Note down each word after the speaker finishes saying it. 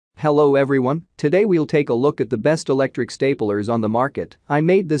Hello everyone, today we'll take a look at the best electric staplers on the market. I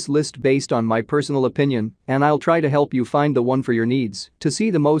made this list based on my personal opinion, and I'll try to help you find the one for your needs. To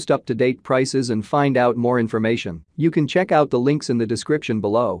see the most up-to-date prices and find out more information, you can check out the links in the description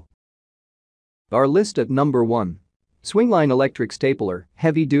below. Our list at number 1. Swingline electric stapler,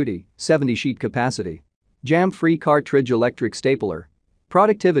 heavy duty, 70 sheet capacity. Jam-free cartridge electric stapler.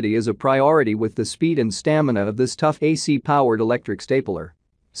 Productivity is a priority with the speed and stamina of this tough AC-powered electric stapler.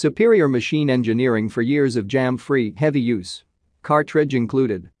 Superior machine engineering for years of jam-free, heavy use. Cartridge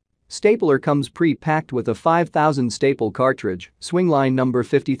included. Stapler comes pre-packed with a 5000 staple cartridge, Swingline number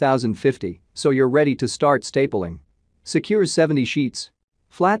 50050, so you're ready to start stapling. Secures 70 sheets.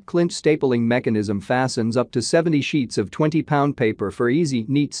 Flat clinch stapling mechanism fastens up to 70 sheets of 20-pound paper for easy,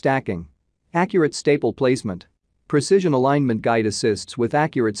 neat stacking. Accurate staple placement. Precision alignment guide assists with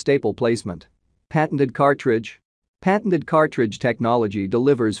accurate staple placement. Patented cartridge. Patented cartridge technology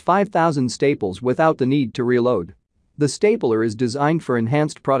delivers 5000 staples without the need to reload. The stapler is designed for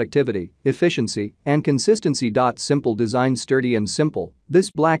enhanced productivity, efficiency, and consistency. Simple design, sturdy and simple,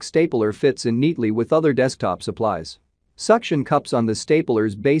 this black stapler fits in neatly with other desktop supplies. Suction cups on the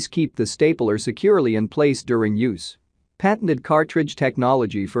stapler's base keep the stapler securely in place during use. Patented cartridge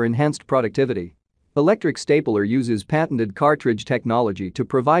technology for enhanced productivity. Electric stapler uses patented cartridge technology to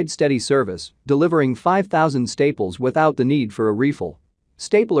provide steady service, delivering 5000 staples without the need for a refill.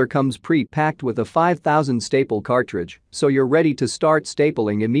 Stapler comes pre-packed with a 5000 staple cartridge, so you're ready to start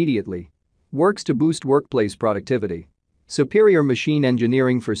stapling immediately. Works to boost workplace productivity. Superior machine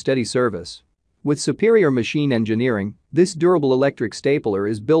engineering for steady service. With superior machine engineering, this durable electric stapler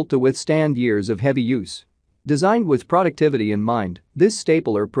is built to withstand years of heavy use. Designed with productivity in mind, this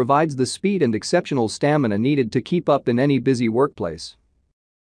stapler provides the speed and exceptional stamina needed to keep up in any busy workplace.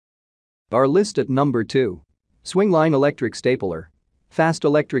 Our list at number 2. Swingline electric stapler. Fast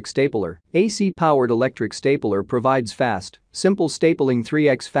electric stapler, AC-powered electric stapler provides fast, simple stapling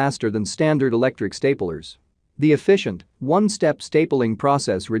 3x faster than standard electric staplers. The efficient, one-step stapling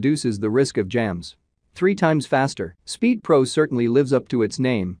process reduces the risk of jams. 3 times faster, Speed Pro certainly lives up to its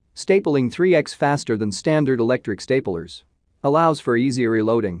name, stapling 3x faster than standard electric staplers. Allows for easier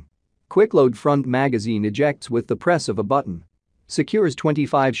reloading. Quick load front magazine ejects with the press of a button. Secures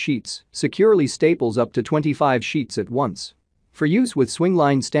 25 sheets, securely staples up to 25 sheets at once. For use with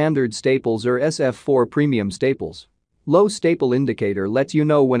Swingline standard staples or SF4 premium staples. Low staple indicator lets you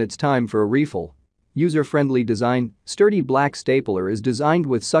know when it's time for a refill. User-friendly design, sturdy black stapler is designed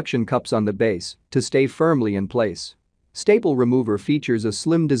with suction cups on the base to stay firmly in place. Staple remover features a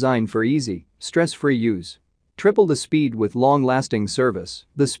slim design for easy, stress-free use. Triple the speed with long-lasting service,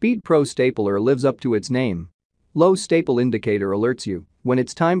 the Speed Pro stapler lives up to its name. Low staple indicator alerts you when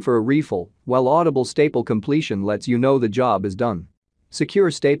it's time for a refill, while audible staple completion lets you know the job is done.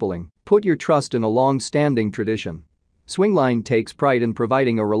 Secure stapling, put your trust in a long-standing tradition. Swingline takes pride in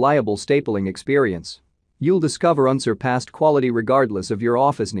providing a reliable stapling experience. You'll discover unsurpassed quality regardless of your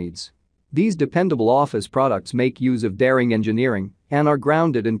office needs. These dependable office products make use of daring engineering and are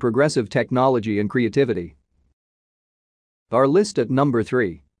grounded in progressive technology and creativity. Our list at number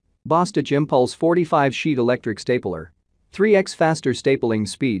 3. Bostitch Impulse 45 sheet electric stapler. 3x faster stapling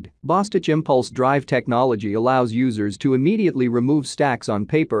speed. Bostitch Impulse drive technology allows users to immediately remove stacks on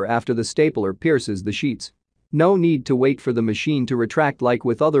paper after the stapler pierces the sheets. No need to wait for the machine to retract like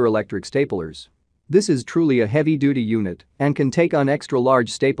with other electric staplers. This is truly a heavy-duty unit and can take on extra-large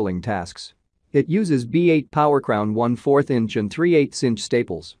stapling tasks. It uses B8 PowerCrown 1/4 inch and 3/8 inch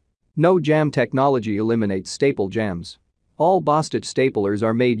staples. No jam technology eliminates staple jams. All Bostitch staplers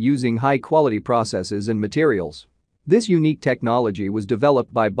are made using high-quality processes and materials. This unique technology was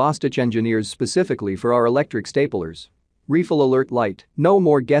developed by Bostitch engineers specifically for our electric staplers. Refill alert light, no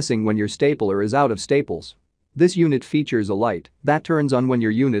more guessing when your stapler is out of staples. This unit features a light that turns on when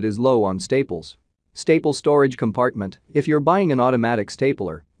your unit is low on staples. Staple storage compartment. If you're buying an automatic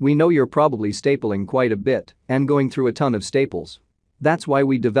stapler, we know you're probably stapling quite a bit and going through a ton of staples. That's why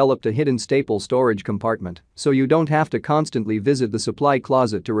we developed a hidden staple storage compartment, so you don't have to constantly visit the supply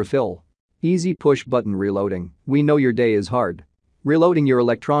closet to refill. Easy push button reloading. We know your day is hard. Reloading your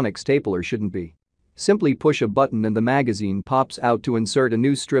electronic stapler shouldn't be. Simply push a button and the magazine pops out to insert a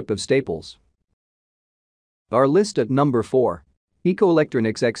new strip of staples. Our list at number 4.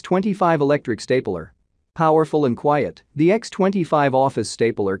 EcoElectronix X25 electric stapler. Powerful and quiet, the X25 office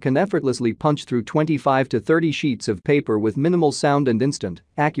stapler can effortlessly punch through 25 to 30 sheets of paper with minimal sound and instant,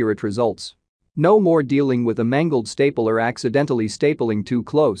 accurate results. No more dealing with a mangled stapler accidentally stapling too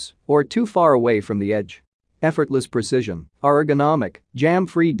close or too far away from the edge. Effortless precision. Our ergonomic,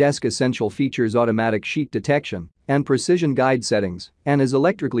 jam-free desk essential features automatic sheet detection and precision guide settings and is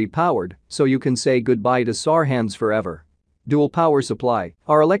electrically powered, so you can say goodbye to sore hands forever. Dual power supply.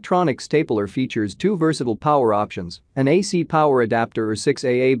 Our electronic stapler features two versatile power options, an AC power adapter or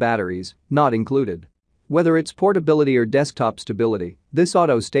 6AA batteries, not included. Whether it's portability or desktop stability, this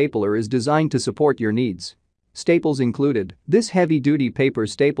auto stapler is designed to support your needs. Staples included. This heavy-duty paper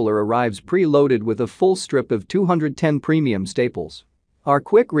stapler arrives pre-loaded with a full strip of 210 premium staples. Our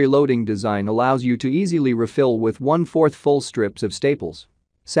quick reloading design allows you to easily refill with 1/4 full strips of staples.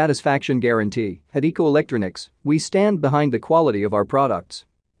 Satisfaction guarantee. At EcoElectronix, we stand behind the quality of our products.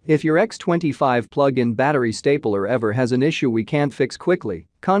 If your X25 plug-in battery stapler ever has an issue we can't fix quickly,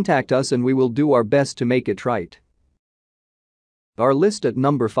 contact us and we will do our best to make it right. Our list at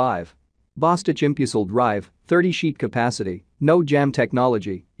number 5. Bostich Impusle drive, 30 sheet capacity, no jam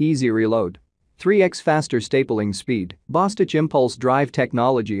technology, easy reload. 3x faster stapling speed. Bostich Impulse drive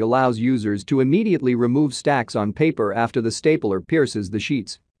technology allows users to immediately remove stacks on paper after the stapler pierces the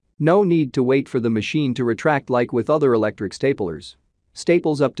sheets. No need to wait for the machine to retract like with other electric staplers.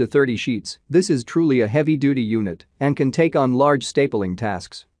 Staples up to 30 sheets. This is truly a heavy-duty unit and can take on large stapling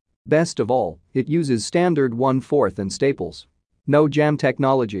tasks. Best of all, it uses standard 1/4 and staples. No jam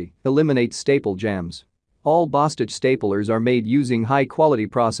technology eliminates staple jams. All Bostich staplers are made using high-quality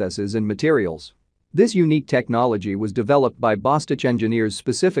processes and materials. This unique technology was developed by Bostich engineers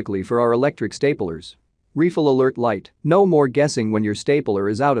specifically for our electric staplers. Refill alert light. No more guessing when your stapler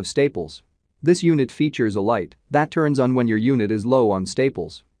is out of staples. This unit features a light that turns on when your unit is low on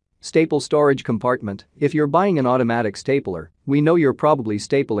staples. Staple storage compartment. If you're buying an automatic stapler, we know you're probably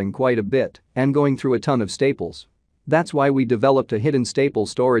stapling quite a bit and going through a ton of staples. That's why we developed a hidden staple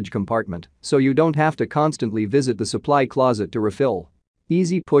storage compartment, so you don't have to constantly visit the supply closet to refill.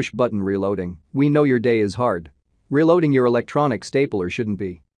 Easy push-button reloading. We know your day is hard. Reloading your electronic stapler shouldn't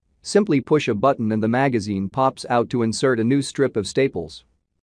be. Simply push a button and the magazine pops out to insert a new strip of staples.